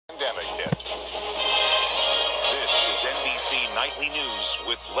Nightly News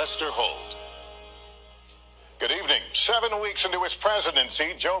with Lester Holt. Good evening. 7 weeks into his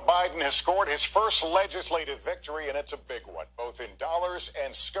presidency, Joe Biden has scored his first legislative victory, and it's a big one, both in dollars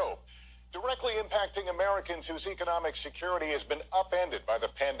and scope, directly impacting Americans whose economic security has been upended by the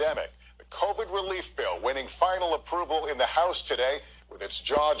pandemic. The COVID relief bill winning final approval in the House today with its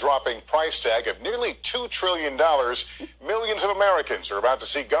jaw-dropping price tag of nearly $2 trillion. Millions of Americans are about to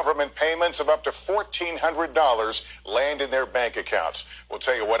see government payments of up to $1,400 land in their bank accounts. We'll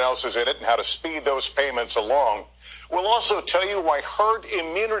tell you what else is in it and how to speed those payments along. We'll also tell you why herd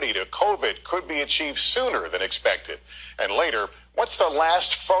immunity to COVID could be achieved sooner than expected. And later, what's the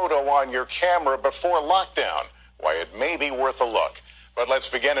last photo on your camera before lockdown? Why it may be worth a look. But let's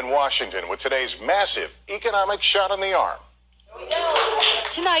begin in Washington with today's massive economic shot in the arm.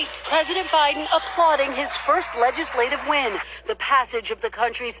 Tonight, President Biden applauding his first legislative win, the passage of the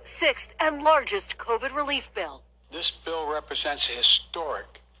country's sixth and largest COVID relief bill. This bill represents a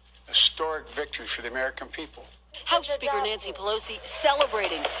historic victory for the American people. House Speaker Nancy Pelosi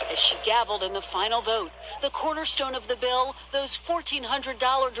celebrating as she gavelled in the final vote. The cornerstone of the bill, those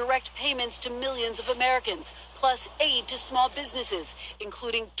 $1,400 direct payments to millions of Americans, plus aid to small businesses,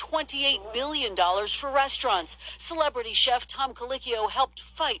 including $28 billion for restaurants. Celebrity chef Tom Colicchio helped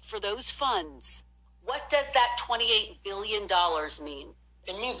fight for those funds. What does that $28 billion mean?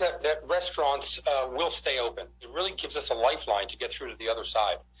 It means that restaurants will stay open. It really gives us a lifeline to get through to the other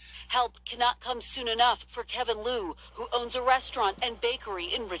side. Help cannot come soon enough for Kevin Liu, who owns a restaurant and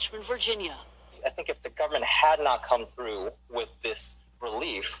bakery in Richmond, Virginia. I think if the government had not come through with this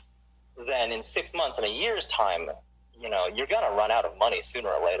relief, then in 6 months, in a year's time, you're going to run out of money sooner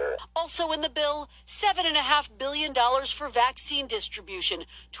or later. Also in the bill, $7.5 billion for vaccine distribution,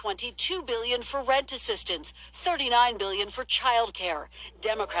 $22 billion for rent assistance, $39 billion for child care.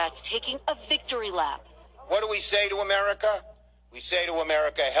 Democrats taking a victory lap. What do we say to America? We say to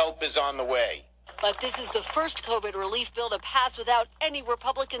America, help is on the way. But this is the first COVID relief bill to pass without any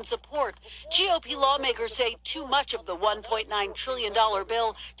Republican support. GOP lawmakers say too much of the $1.9 trillion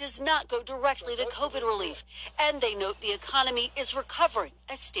bill does not go directly to COVID relief. And they note the economy is recovering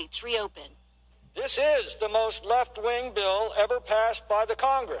as states reopen. This is the most left-wing bill ever passed by the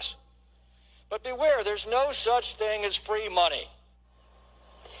Congress. But beware, there's no such thing as free money.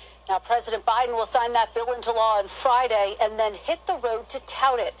 Now, President Biden will sign that bill into law on Friday and then hit the road to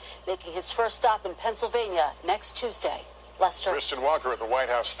tout it, making his first stop in Pennsylvania next Tuesday. Lester. Kristen Walker at the White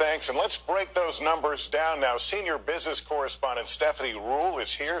House, thanks. And let's break those numbers down now. Senior business correspondent Stephanie Ruhle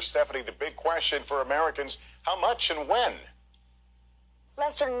is here. Stephanie, the big question for Americans, how much and when?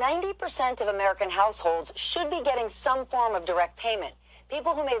 Lester, 90% of American households should be getting some form of direct payment.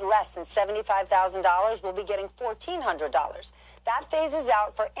 People who made less than $75,000 will be getting $1,400. That phases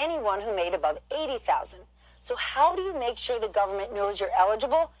out for anyone who made above $80,000. So how do you make sure the government knows you're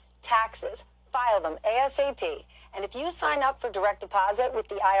eligible? Taxes. File them ASAP. And if you sign up for direct deposit with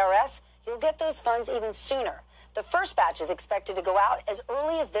the IRS, you'll get those funds even sooner. The first batch is expected to go out as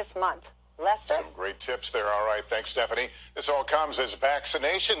early as this month. Lester? Some great tips there. All right. Thanks, Stephanie. This all comes as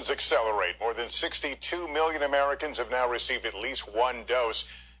vaccinations accelerate. More than 62 million Americans have now received at least one dose.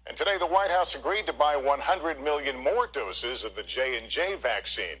 And today, the White House agreed to buy 100 million more doses of the J&J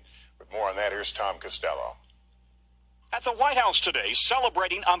vaccine. With more on that, here's Tom Costello. At the White House today,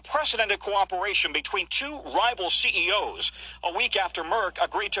 celebrating unprecedented cooperation between two rival CEOs, a week after Merck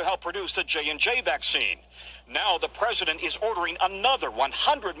agreed to help produce the J&J vaccine. Now the president is ordering another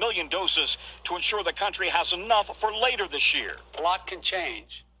 100 million doses to ensure the country has enough for later this year. A lot can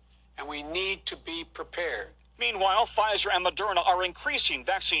change, and we need to be prepared. Meanwhile, Pfizer and Moderna are increasing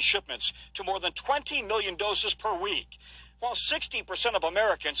vaccine shipments to more than 20 million doses per week. While 60% of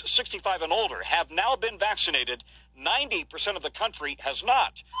Americans 65 and older have now been vaccinated, 90% of the country has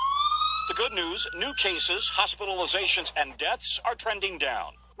not. The good news, new cases, hospitalizations, and deaths are trending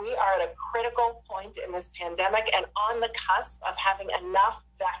down. We are at a critical point in this pandemic and on the cusp of having enough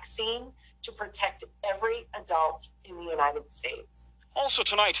vaccine to protect every adult in the United States. Also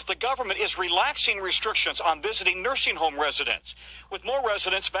tonight, the government is relaxing restrictions on visiting nursing home residents. With more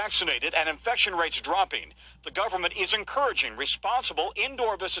residents vaccinated and infection rates dropping, the government is encouraging responsible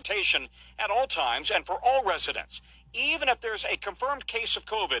indoor visitation at all times and for all residents, even if there's a confirmed case of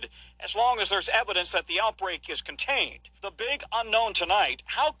COVID, as long as there's evidence that the outbreak is contained. The big unknown tonight,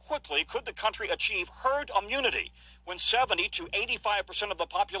 how quickly could the country achieve herd immunity when 70 to 85% of the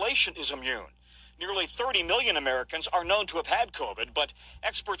population is immune? Nearly 30 million Americans are known to have had COVID, but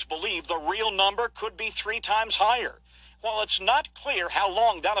experts believe the real number could be 3 times higher. While it's not clear how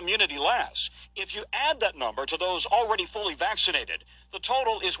long that immunity lasts, if you add that number to those already fully vaccinated, the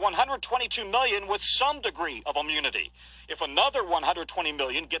total is 122 million with some degree of immunity. If another 120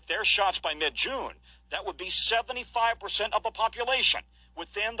 million get their shots by mid-June, that would be 75% of the population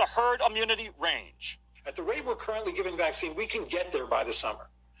within the herd immunity range. At the rate we're currently giving vaccine, we can get there by the summer.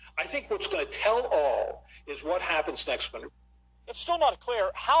 I think what's going to tell all is what happens next winter. It's still not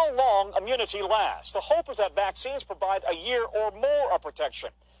clear how long immunity lasts. The hope is that vaccines provide a year or more of protection.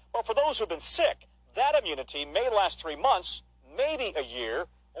 But for those who've been sick, that immunity may last 3 months, maybe a year.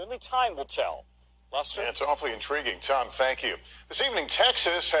 Only time will tell. Lester? Yeah, it's awfully intriguing. Tom, thank you. This evening,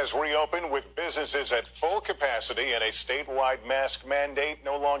 Texas has reopened with businesses at full capacity and a statewide mask mandate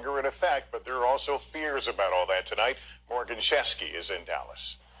no longer in effect. But there are also fears about all that tonight. Morgan Chesky is in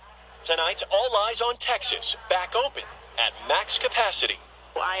Dallas. Tonight, all eyes on Texas, back open at max capacity.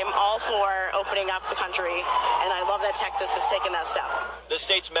 I am all for opening up the country, and I love that Texas has taken that step. The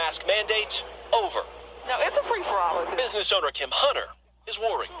state's mask mandate over. No, it's a free-for-all. Business owner Kim Hunter is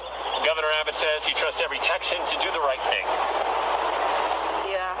worried. Governor Abbott says he trusts every Texan to do the right thing.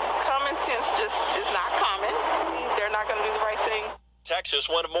 Yeah, common sense just is not common. They're not going to do the right thing. Texas,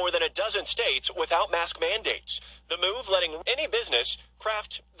 one of more than a dozen states without mask mandates. The move letting any business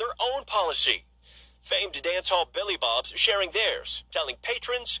craft their own policy. Famed dancehall Billy Bob's sharing theirs, telling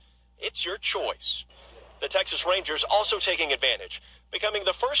patrons, it's your choice. The Texas Rangers also taking advantage, becoming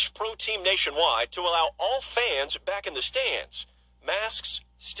the first pro team nationwide to allow all fans back in the stands. Masks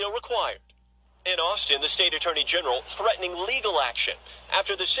still required. In Austin, the state attorney general threatening legal action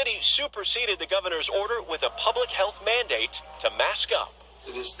after the city superseded the governor's order with a public health mandate to mask up.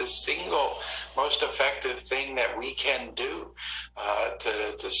 It is the single most effective thing that we can do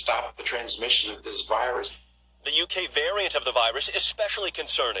to stop the transmission of this virus. The UK variant of the virus is especially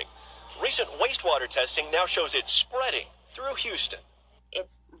concerning. Recent wastewater testing now shows it's spreading through Houston.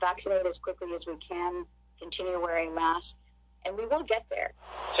 It's vaccinate as quickly as we can, continue wearing masks, and we will get there.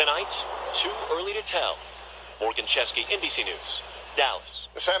 Tonight, too early to tell. Morgan Chesky, NBC News, Dallas.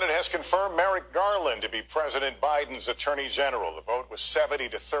 The Senate has confirmed Merrick Garland to be President Biden's Attorney General. The vote was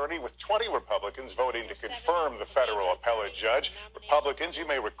 70-30, with 20 Republicans voting to confirm the federal appellate judge. Republicans, you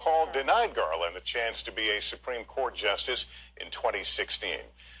may recall, denied Garland the chance to be a Supreme Court justice in 2016.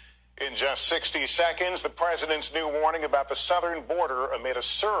 In just 60 seconds, the president's new warning about the southern border amid a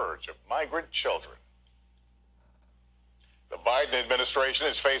surge of migrant children. The Biden administration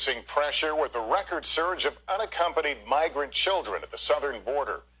is facing pressure with a record surge of unaccompanied migrant children at the southern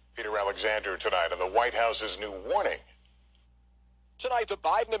border. Peter Alexander tonight on the White House's new warning. Tonight, the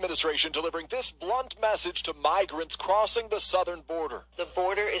Biden administration delivering this blunt message to migrants crossing the southern border. The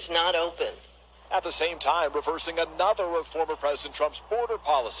border is not open. At the same time, reversing another of former President Trump's border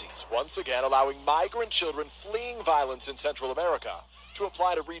policies, once again allowing migrant children fleeing violence in Central America to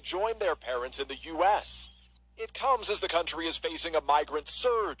apply to rejoin their parents in the U.S. It comes as the country is facing a migrant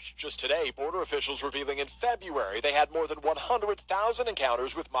surge. Just today, border officials revealing in February they had more than 100,000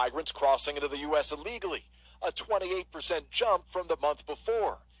 encounters with migrants crossing into the U.S. illegally, a 28% jump from the month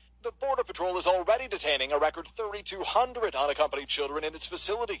before. The Border Patrol is already detaining a record 3,200 unaccompanied children in its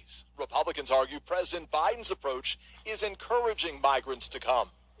facilities. Republicans argue President Biden's approach is encouraging migrants to come.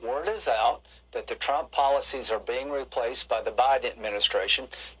 Word is out that the Trump policies are being replaced by the Biden administration,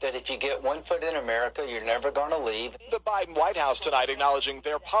 that if you get 1 foot in America, you're never going to leave. The Biden White House tonight acknowledging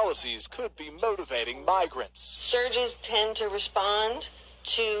their policies could be motivating migrants. Surges tend to respond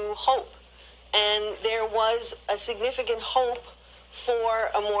to hope, and there was a significant hope for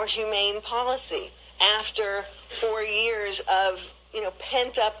a more humane policy after 4 years of,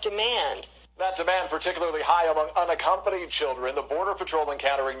 pent-up demand. That demand particularly high among unaccompanied children, the Border Patrol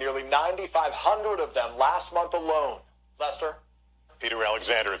encountering nearly 9,500 of them last month alone. Lester? Peter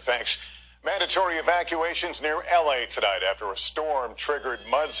Alexander, thanks. Mandatory evacuations near L.A. tonight after a storm triggered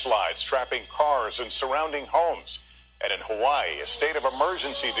mudslides, trapping cars and surrounding homes. And in Hawaii, a state of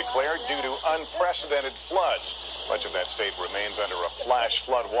emergency declared due to unprecedented floods. Much of that state remains under a flash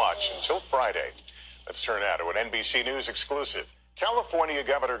flood watch until Friday. Let's turn now to an NBC News exclusive. California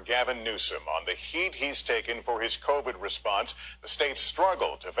Governor Gavin Newsom on the heat he's taken for his COVID response, the state's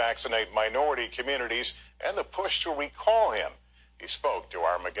struggle to vaccinate minority communities, and the push to recall him. He spoke to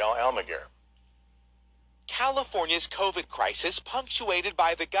our Miguel Almaguer. California's COVID crisis punctuated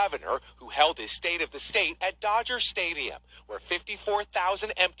by the governor who held his State of the State at Dodger Stadium, where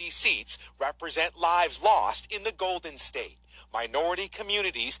 54,000 empty seats represent lives lost in the Golden State. Minority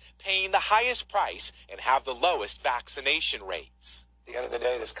communities paying the highest price and have the lowest vaccination rates. At the end of the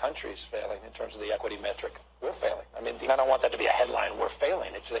day, this country is failing in terms of the equity metric. We're failing. I don't want that to be a headline. We're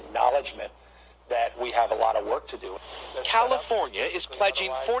failing. It's an acknowledgement that we have a lot of work to do. California is pledging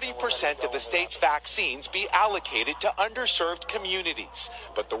 40% of the state's vaccines be allocated to underserved communities.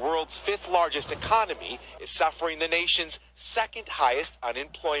 But the world's fifth largest economy is suffering the nation's second highest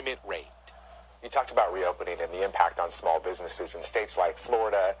unemployment rate. You talked about reopening and the impact on small businesses in states like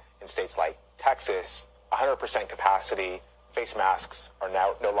Florida, in states like Texas, 100% capacity. Face masks are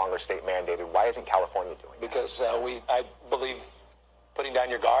now no longer state mandated. Why isn't California doing that? Because I believe putting down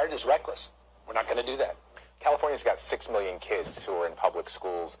your guard is reckless. We're not going to do that. California's got 6 million kids who are in public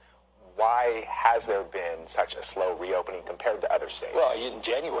schools. Why has there been such a slow reopening compared to other states? Well, in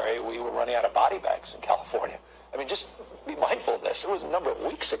January, we were running out of body bags in California. I mean, just be mindful of this. It was a number of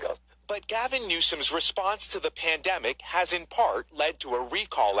weeks ago. But Gavin Newsom's response to the pandemic has in part led to a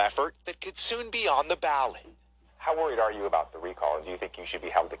recall effort that could soon be on the ballot. How worried are you about the recall? Do you think you should be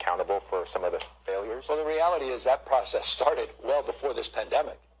held accountable for some of the failures? Well, the reality is that process started well before this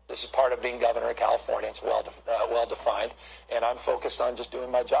pandemic. This is part of being governor of California. It's well defined, and I'm focused on just doing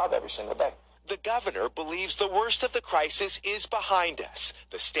my job every single day. The governor believes the worst of the crisis is behind us,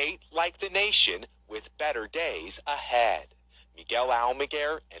 the state, like the nation, with better days ahead. Miguel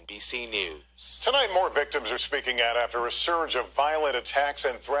Almaguer, NBC News. Tonight, more victims are speaking out after a surge of violent attacks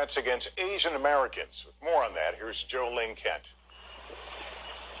and threats against Asian Americans. With more on that, here's Jo-Ling Kent.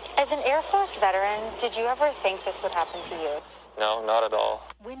 As an Air Force veteran, did you ever think this would happen to you? No, not at all.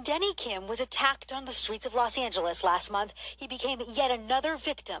 When Denny Kim was attacked on the streets of Los Angeles last month, he became yet another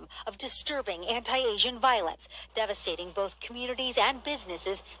victim of disturbing anti-Asian violence, devastating both communities and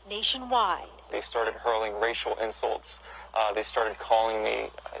businesses nationwide. They started hurling racial insults. They started calling me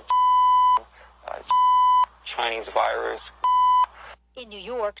Chinese virus. In New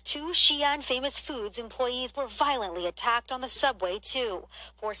York, 2 Xi'an Famous Foods employees were violently attacked on the subway, too,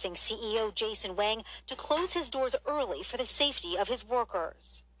 forcing CEO Jason Wang to close his doors early for the safety of his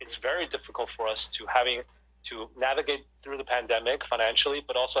workers. It's very difficult for us to navigate through the pandemic financially,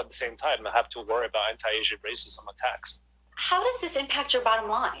 but also at the same time have to worry about anti-Asian racism attacks. How does this impact your bottom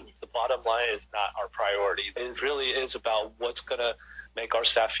line? The bottom line is not our priority. It really is about what's going to make our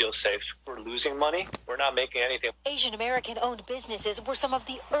staff feel safe. We're losing money. We're not making anything. Asian American-owned businesses were some of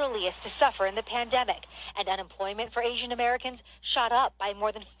the earliest to suffer in the pandemic, and unemployment for Asian Americans shot up by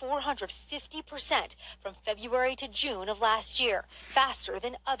more than 450% from February to June of last year, faster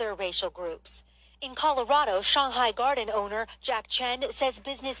than other racial groups. In Colorado, Shanghai Garden owner Jack Chen says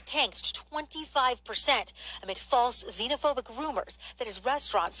business tanked 25% amid false xenophobic rumors that his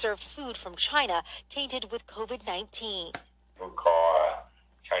restaurant served food from China tainted with COVID-19. People call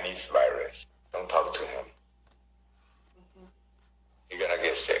Chinese virus. Don't talk to him. You're gonna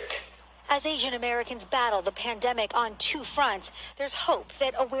get sick. As Asian Americans battle the pandemic on 2 fronts, there's hope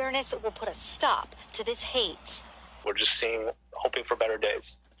that awareness will put a stop to this hate. We're just hoping for better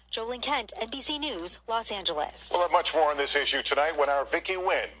days. Jo-Ling Kent, NBC News, Los Angeles. We'll have much more on this issue tonight when our Vicky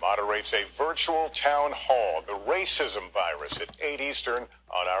Nguyen moderates a virtual town hall, the racism virus, at 8 Eastern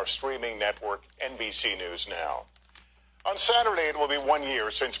on our streaming network, NBC News Now. On Saturday, it will be 1 year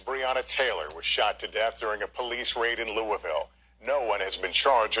since Breonna Taylor was shot to death during a police raid in Louisville. No one has been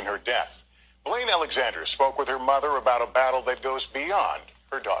charged in her death. Blaine Alexander spoke with her mother about a battle that goes beyond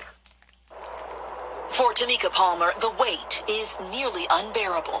her daughter. For Tamika Palmer, the weight is nearly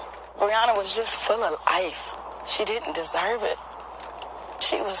unbearable. Breonna was just full of life. She didn't deserve it.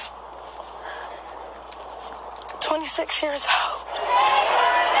 She was 26 years old.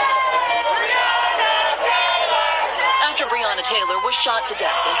 After Breonna Taylor was shot to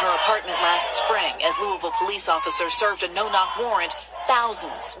death in her apartment last spring, as Louisville police officers served a no-knock warrant,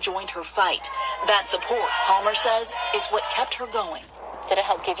 thousands joined her fight. That support, Palmer says, is what kept her going. Did it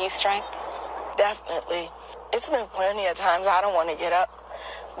help give you strength? Definitely. It's been plenty of times I don't want to get up,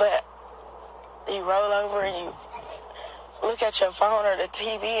 but you roll over and you look at your phone or the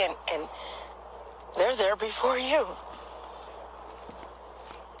TV and they're there before you.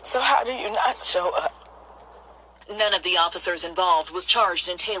 So how do you not show up? None of the officers involved was charged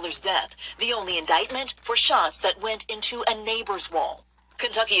in Taylor's death. The only indictment for shots that went into a neighbor's wall.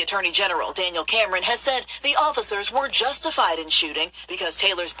 Kentucky Attorney General Daniel Cameron has said the officers were justified in shooting because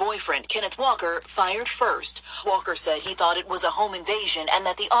Taylor's boyfriend, Kenneth Walker, fired first. Walker said he thought it was a home invasion and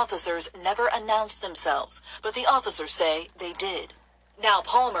that the officers never announced themselves, but the officers say they did. Now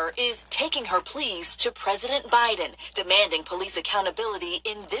Palmer is taking her pleas to President Biden, demanding police accountability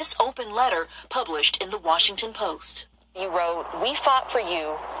in this open letter published in the Washington Post. You wrote, "We fought for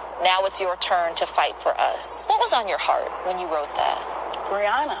you. Now it's your turn to fight for us." What was on your heart when you wrote that?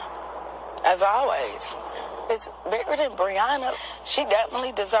 Breonna, as always. It's bigger than Breonna. She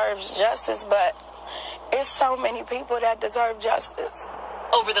definitely deserves justice, but it's so many people that deserve justice.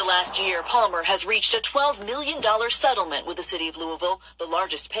 Over the last year, Palmer has reached a $12 million settlement with the city of Louisville, the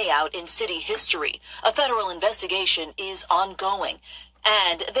largest payout in city history. A federal investigation is ongoing.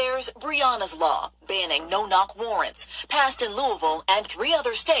 And there's Breonna's Law, banning no-knock warrants, passed in Louisville and 3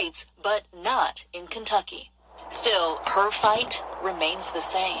 other states, but not in Kentucky. Still, her fight remains the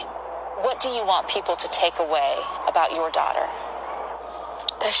same. What do you want people to take away about your daughter?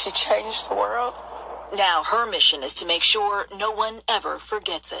 That she changed the world. Now her mission is to make sure no one ever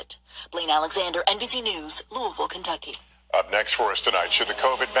forgets it. Blaine Alexander, NBC News, Louisville, Kentucky. Up next for us tonight, should the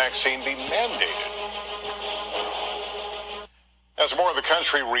COVID vaccine be mandated? As more of the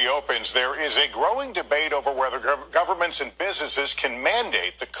country reopens, there is a growing debate over whether governments and businesses can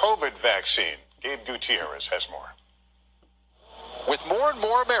mandate the COVID vaccine. Gabe Gutierrez has more. With more and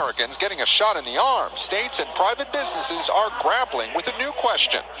more Americans getting a shot in the arm, states and private businesses are grappling with a new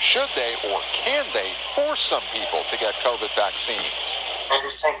question. Should they or can they force some people to get COVID vaccines? I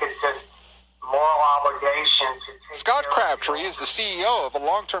just think it's just moral obligation to take Scott Crabtree is the CEO of a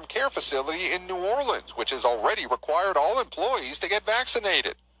long-term care facility in New Orleans, which has already required all employees to get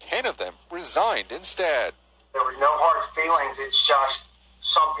vaccinated. 10 of them resigned instead. There was no hard feelings. It's just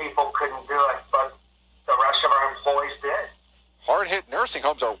some people couldn't do it, but the rest of our employees did. Hard-hit nursing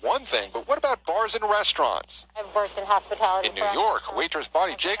homes are one thing, but what about bars and restaurants? I've worked in hospitality. In New York, waitress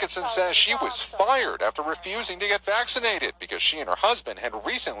Bonnie Jacobson says she was fired after refusing to get vaccinated because she and her husband had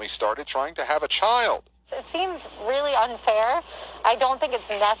recently started trying to have a child. It seems really unfair. I don't think it's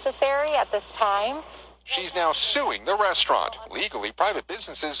necessary at this time. She's now suing the restaurant. Legally, private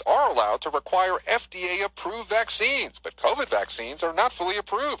businesses are allowed to require FDA-approved vaccines, but COVID vaccines are not fully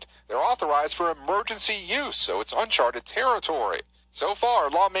approved. They're authorized for emergency use, so it's uncharted territory. So far,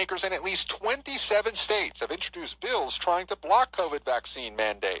 lawmakers in at least 27 states have introduced bills trying to block COVID vaccine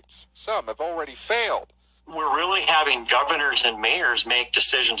mandates. Some have already failed. We're really having governors and mayors make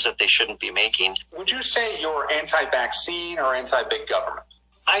decisions that they shouldn't be making. Would you say you're anti-vaccine or anti-big government?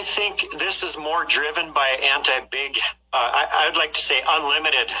 I think this is more driven by anti-big, I'd like to say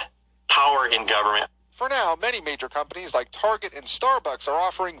unlimited power in government. For now, many major companies like Target and Starbucks are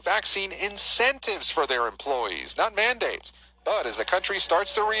offering vaccine incentives for their employees, not mandates. But as the country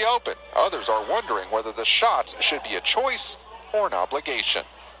starts to reopen, others are wondering whether the shots should be a choice or an obligation.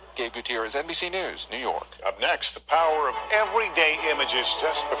 Gabe Gutierrez, NBC News, New York. Up next, the power of everyday images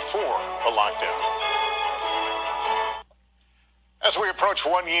just before the lockdown. As we approach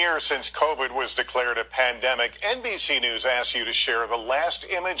 1 year since COVID was declared a pandemic, NBC News asks you to share the last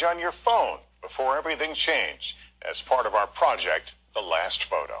image on your phone before everything changed as part of our project, The Last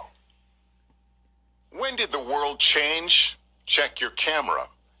Photo. When did the world change? Check your camera.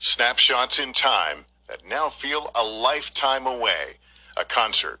 Snapshots in time that now feel a lifetime away. A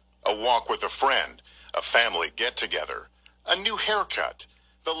concert, a walk with a friend, a family get-together, a new haircut.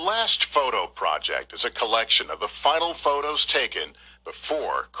 The Last Photo Project is a collection of the final photos taken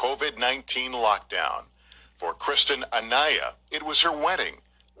before COVID-19 lockdown. For Kristen Anaya, it was her wedding.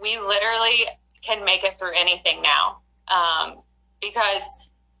 We literally can make it through anything now because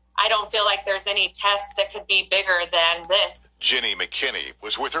I don't feel like there's any test that could be bigger than this. Ginny McKinney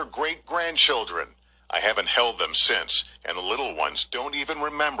was with her great-grandchildren. I haven't held them since, and the little ones don't even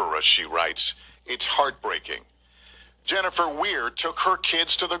remember us, she writes. It's heartbreaking. Jennifer Weir took her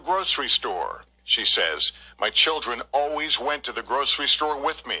kids to the grocery store. She says, my children always went to the grocery store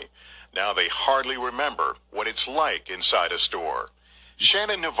with me. Now they hardly remember what it's like inside a store.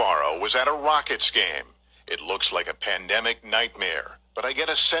 Shannon Navarro was at a Rockets game. It looks like a pandemic nightmare, but I get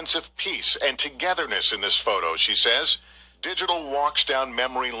a sense of peace and togetherness in this photo, she says. Digital walks down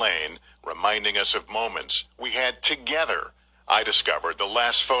memory lane, reminding us of moments we had together. I discovered the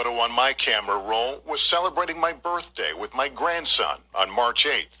last photo on my camera roll was celebrating my birthday with my grandson on March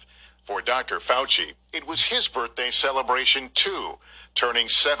 8th. For Dr. Fauci, it was his birthday celebration too, turning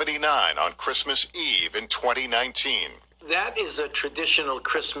 79 on Christmas Eve in 2019. That is a traditional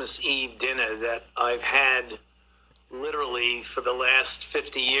Christmas Eve dinner that I've had literally for the last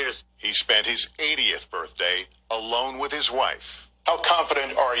 50 years. He spent his 80th birthday alone with his wife. How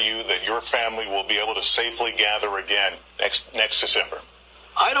confident are you that your family will be able to safely gather again next December?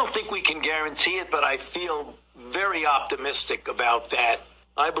 I don't think we can guarantee it, but I feel very optimistic about that.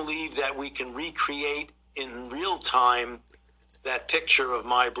 I believe that we can recreate in real time that picture of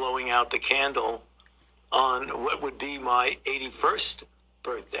my blowing out the candle on what would be my 81st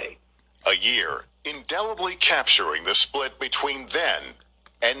birthday. A year, indelibly capturing the split between then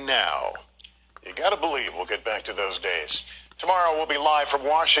and now. You gotta believe we'll get back to those days. Tomorrow we'll be live from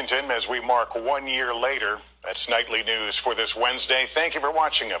Washington as we mark 1 year later. That's Nightly News for this Wednesday. Thank you for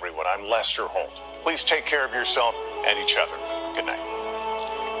watching, everyone. I'm Lester Holt. Please take care of yourself and each other. Good night.